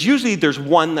 Because usually there's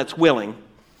one that's willing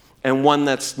and one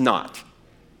that's not.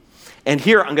 And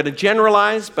here, I'm going to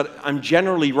generalize, but I'm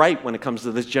generally right when it comes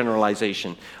to this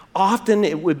generalization. Often,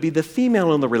 it would be the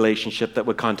female in the relationship that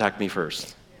would contact me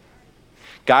first.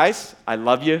 Guys, I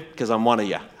love you because I'm one of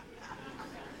you.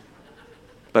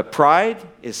 But pride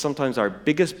is sometimes our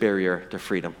biggest barrier to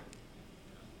freedom.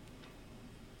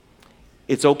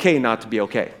 It's okay not to be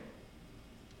okay.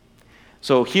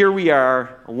 So here we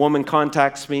are, a woman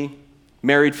contacts me,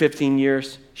 married 15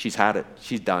 years, she's had it,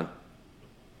 she's done.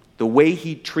 The way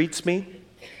he treats me,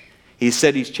 he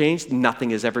said he's changed,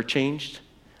 nothing has ever changed.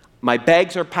 My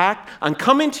bags are packed, I'm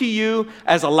coming to you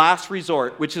as a last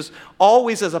resort, which is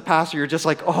always, as a pastor, you're just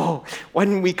like, oh, why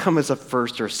didn't we come as a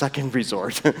first or second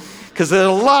resort? Because there's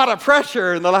a lot of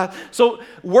pressure in the last. So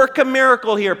work a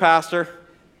miracle here, pastor.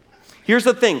 Here's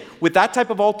the thing, with that type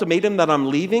of ultimatum that I'm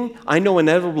leaving, I know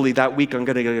inevitably that week I'm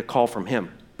going to get a call from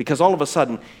him, because all of a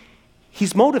sudden,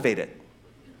 he's motivated.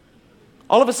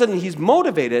 All of a sudden, he's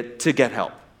motivated to get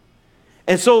help.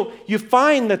 And so you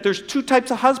find that there's two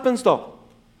types of husbands, though.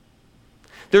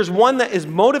 There's one that is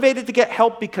motivated to get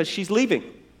help because she's leaving.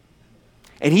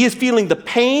 And he is feeling the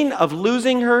pain of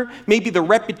losing her, maybe the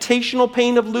reputational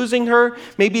pain of losing her,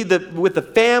 maybe with the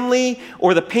family,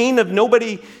 or the pain of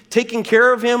nobody taking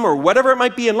care of him, or whatever it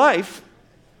might be in life.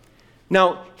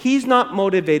 Now, he's not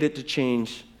motivated to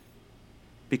change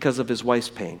because of his wife's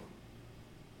pain.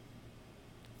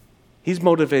 He's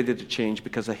motivated to change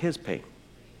because of his pain.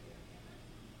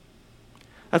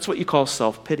 That's what you call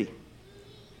self-pity.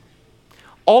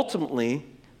 Ultimately,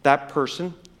 that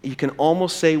person, you can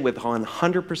almost say with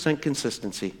 100%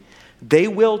 consistency, they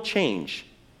will change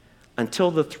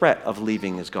until the threat of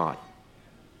leaving is gone.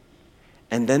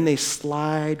 And then they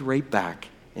slide right back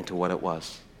into what it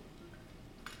was.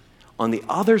 On the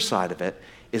other side of it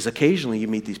is occasionally you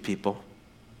meet these people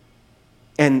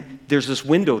and there's this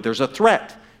window, there's a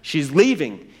threat. She's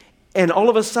leaving. And all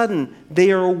of a sudden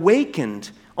they are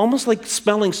awakened, almost like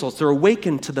smelling salts. They're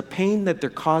awakened to the pain that they're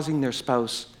causing their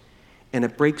spouse, and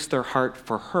it breaks their heart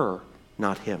for her,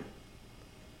 not him.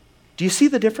 Do you see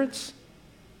the difference?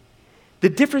 The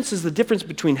difference is the difference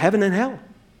between heaven and hell.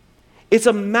 It's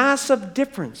a massive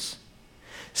difference.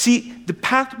 See, the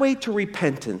pathway to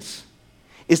repentance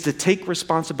is to take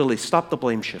responsibility. Stop the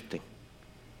blame shifting.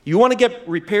 You want to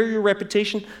repair your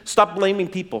reputation? Stop blaming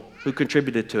people who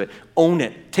contributed to it. Own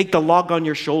it. Take the log on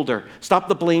your shoulder. Stop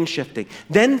the blame shifting.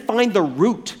 Then find the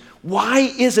root. Why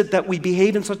is it that we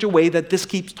behave in such a way that this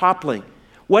keeps toppling?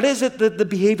 What is it that the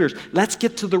behaviors? Let's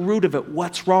get to the root of it.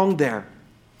 What's wrong there?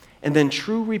 And then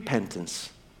true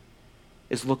repentance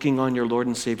is looking on your Lord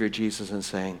and Savior Jesus and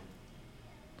saying,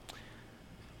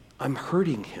 I'm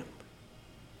hurting him.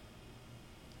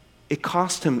 It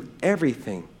cost him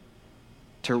everything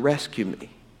to rescue me,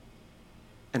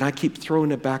 and I keep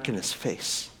throwing it back in his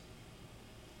face.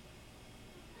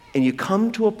 And you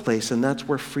come to a place, and that's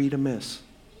where freedom is.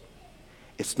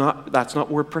 That's not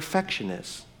where perfection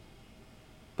is,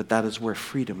 but that is where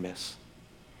freedom is.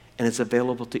 And it's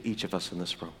available to each of us in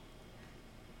this room.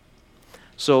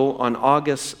 So on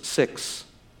August 6th,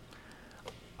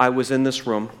 I was in this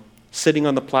room, sitting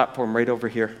on the platform right over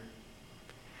here.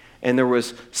 And there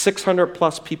was 600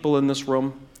 plus people in this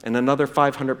room and another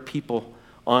 500 people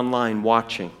online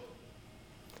watching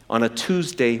on a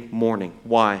Tuesday morning.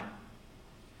 Why?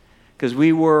 Because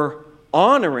we were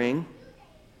honoring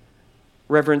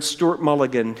Reverend Stuart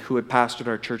Mulligan, who had pastored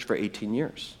our church for 18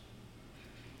 years.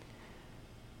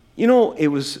 You know, it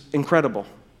was incredible.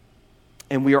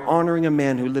 And we are honoring a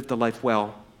man who lived a life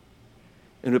well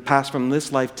and who passed from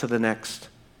this life to the next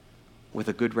with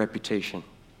a good reputation.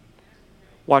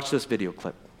 Watch this video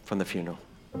clip from the funeral.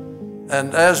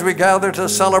 And as we gather to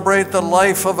celebrate the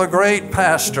life of a great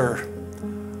pastor,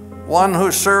 one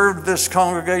who served this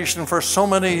congregation for so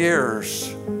many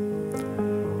years,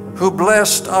 who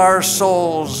blessed our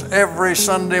souls every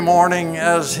Sunday morning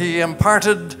as he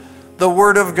imparted the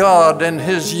Word of God in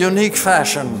his unique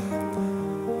fashion,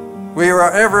 we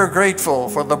are ever grateful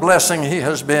for the blessing he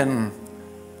has been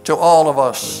to all of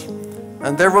us.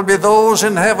 And there will be those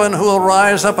in heaven who will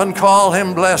rise up and call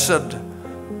him blessed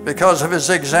because of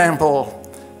his example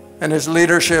and his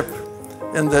leadership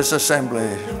in this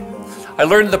assembly. I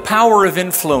learned the power of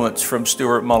influence from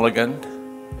Stuart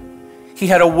Mulligan. He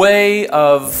had a way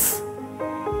of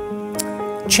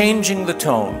changing the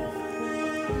tone.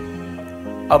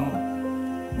 A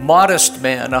modest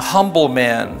man, a humble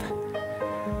man,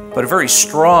 but a very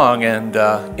strong and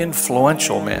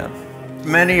influential man.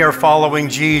 Many are following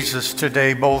Jesus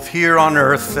today, both here on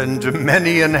earth and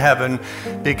many in heaven,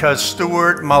 because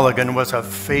Stuart Mulligan was a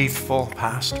faithful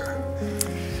pastor.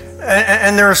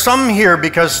 And there are some here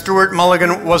because Stuart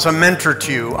Mulligan was a mentor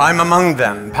to you. I'm among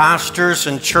them, pastors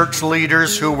and church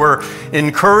leaders who were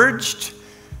encouraged,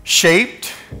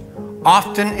 shaped,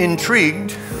 often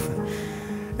intrigued,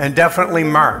 and definitely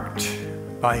marked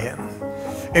by him.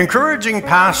 Encouraging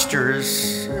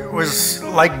pastors was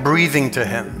like breathing to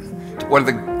him. One of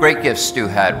the great gifts Stu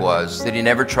had was that he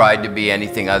never tried to be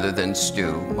anything other than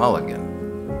Stu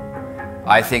Mulligan.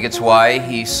 I think it's why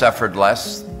he suffered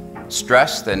less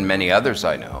stress than many others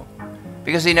I know,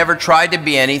 because he never tried to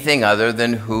be anything other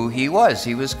than who he was.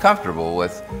 He was comfortable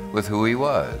with who he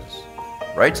was,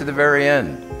 right to the very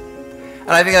end.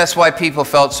 And I think that's why people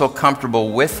felt so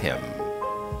comfortable with him,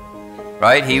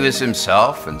 right? He was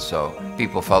himself, and so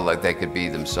people felt like they could be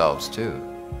themselves too.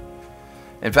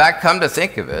 In fact, come to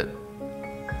think of it,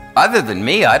 other than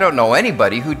me, I don't know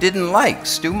anybody who didn't like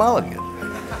Stu Mulligan.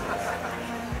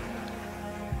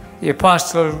 The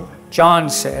Apostle John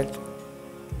said,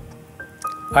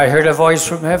 I heard a voice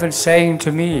from heaven saying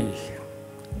to me,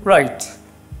 write,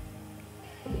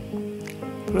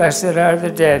 blessed are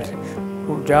the dead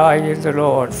who die in the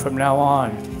Lord from now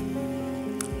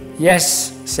on.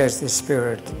 Yes, says the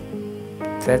Spirit,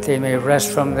 that they may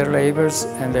rest from their labors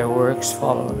and their works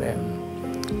follow them.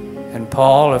 And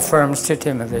Paul affirms to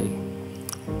Timothy,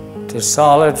 the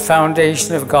solid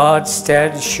foundation of God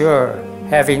stand sure,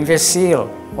 having this seal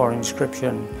or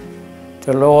inscription,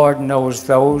 the Lord knows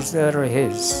those that are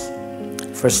his.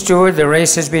 For Stuart, the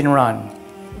race has been run.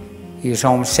 He is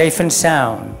home safe and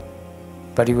sound,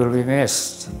 but he will be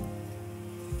missed.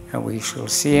 And we shall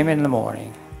see him in the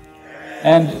morning.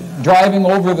 And driving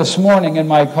over this morning in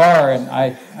my car, and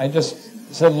I just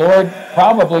said, Lord,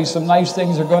 probably some nice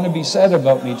things are going to be said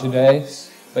about me today,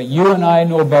 but you and I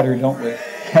know better, don't we?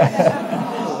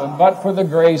 And but for the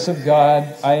grace of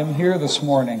God, I am here this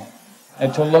morning,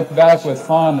 and to look back with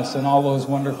fondness on all those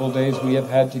wonderful days we have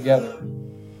had together.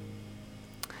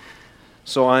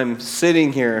 So I'm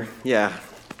sitting here,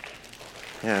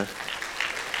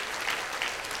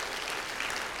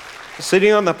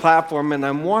 sitting on the platform, and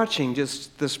I'm watching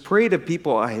just this parade of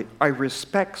people I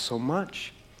respect so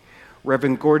much.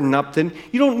 Reverend Gordon Upton.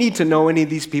 You don't need to know any of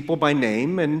these people by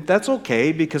name, and that's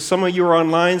okay, because some of you are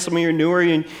online, some of you are newer,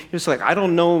 and you're just like, I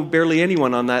don't know barely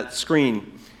anyone on that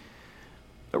screen.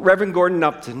 But Reverend Gordon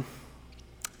Upton,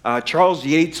 Charles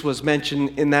Yates was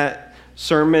mentioned in that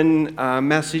sermon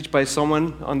message by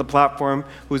someone on the platform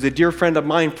who was a dear friend of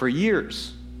mine for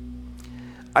years.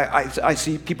 I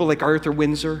see people like Arthur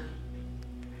Windsor,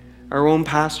 our own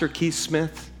pastor Keith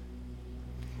Smith,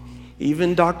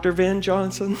 even Dr. Van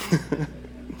Johnson,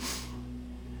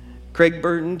 Craig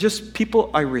Burton, just people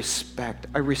I respect.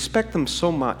 I respect them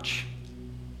so much.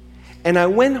 And I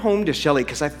went home to Shelley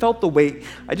because I felt the weight.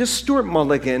 Stuart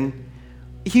Mulligan,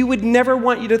 he would never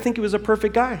want you to think he was a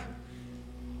perfect guy.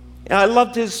 And I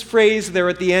loved his phrase there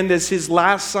at the end as his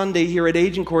last Sunday here at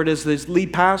Agincourt as his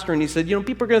lead pastor. And he said,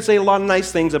 people are going to say a lot of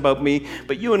nice things about me,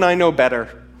 but you and I know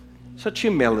better. Such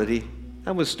humility.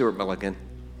 That was Stuart Mulligan.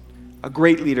 A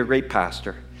great leader, great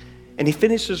pastor. And he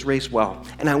finished his race well.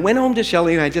 And I went home to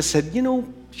Shelley and I just said,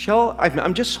 Shell,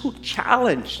 I'm just so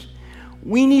challenged.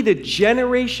 We need a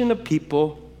generation of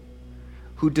people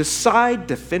who decide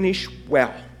to finish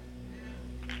well.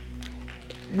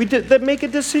 That make a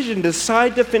decision,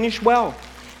 decide to finish well.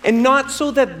 And not so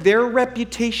that their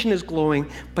reputation is glowing,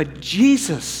 but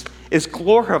Jesus is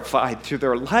glorified through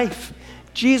their life.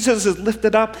 Jesus is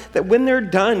lifted up, that when they're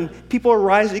done, people are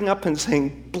rising up and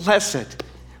saying, blessed,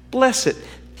 blessed.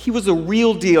 He was a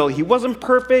real deal. He wasn't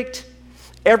perfect.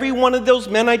 Every one of those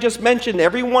men I just mentioned,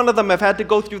 every one of them have had to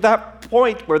go through that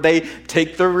point where they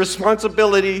take their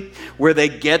responsibility, where they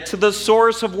get to the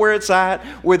source of where it's at,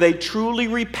 where they truly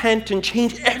repent and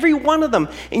change, every one of them.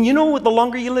 And the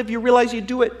longer you live, you realize you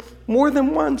do it more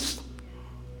than once.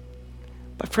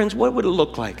 But friends, what would it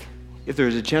look like if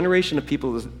there's a generation of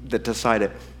people that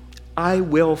decided, I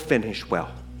will finish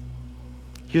well?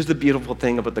 Here's the beautiful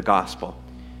thing about the gospel.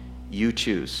 You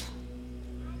choose.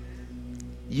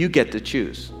 You get to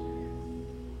choose.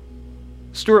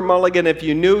 Stuart Mulligan, if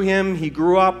you knew him, he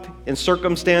grew up in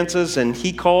circumstances, and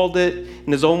he called it,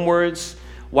 in his own words,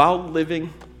 wild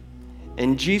living.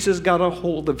 And Jesus got a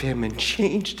hold of him and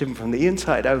changed him from the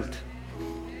inside out.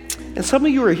 And some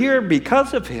of you are here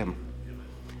because of him.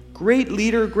 Great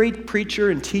leader, great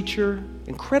preacher and teacher,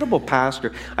 incredible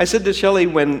pastor. I said to Shelley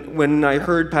when I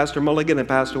heard Pastor Mulligan had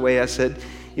passed away, I said,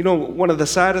 one of the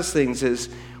saddest things is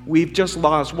we've just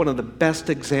lost one of the best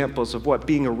examples of what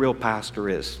being a real pastor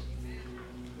is.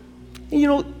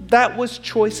 And that was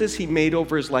choices he made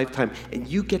over his lifetime, and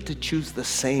you get to choose the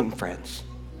same, friends.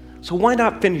 So why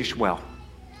not finish well?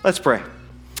 Let's pray.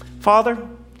 Father,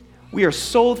 we are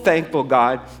so thankful,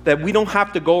 God, that we don't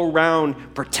have to go around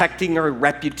protecting our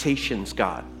reputations,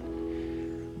 God.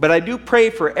 But I do pray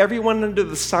for everyone under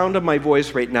the sound of my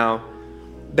voice right now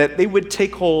that they would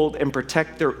take hold and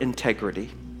protect their integrity.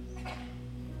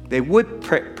 They would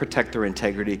protect their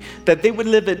integrity, that they would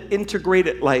live an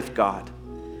integrated life, God.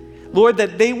 Lord,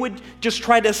 that they would just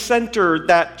try to center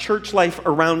that church life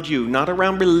around you, not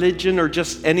around religion or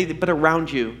just anything, but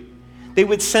around you. They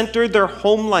would center their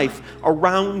home life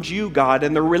around you, God,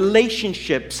 and their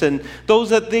relationships and those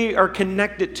that they are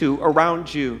connected to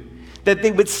around you. That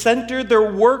they would center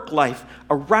their work life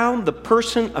around the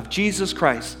person of Jesus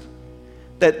Christ.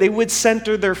 That they would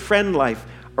center their friend life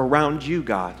around you,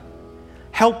 God.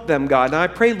 Help them, God. And I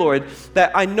pray, Lord,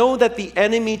 that I know that the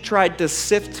enemy tried to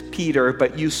sift Peter,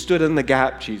 but you stood in the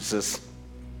gap, Jesus.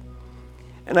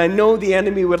 And I know the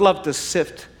enemy would love to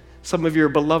sift some of your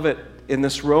beloved in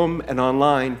this room and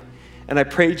online. And I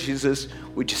pray, Jesus,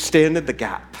 would you stand in the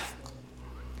gap?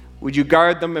 Would you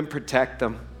guard them and protect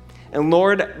them? And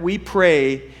Lord, I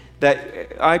pray,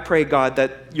 God,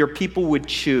 that your people would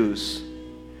choose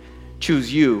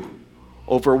you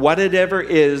over whatever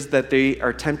is that they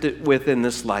are tempted with in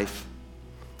this life.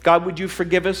 God, would you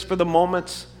forgive us for the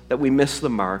moments that we miss the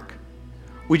mark?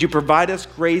 Would you provide us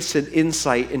grace and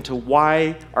insight into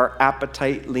why our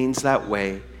appetite leans that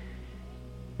way?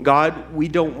 God, we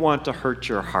don't want to hurt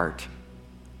your heart.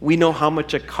 We know how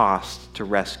much it costs to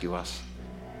rescue us.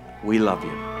 We love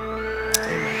you.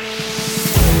 Amen.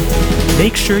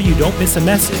 Make sure you don't miss a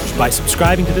message by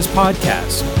subscribing to this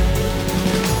podcast.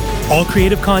 All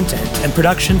creative content and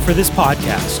production for this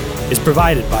podcast is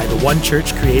provided by the One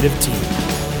Church Creative Team.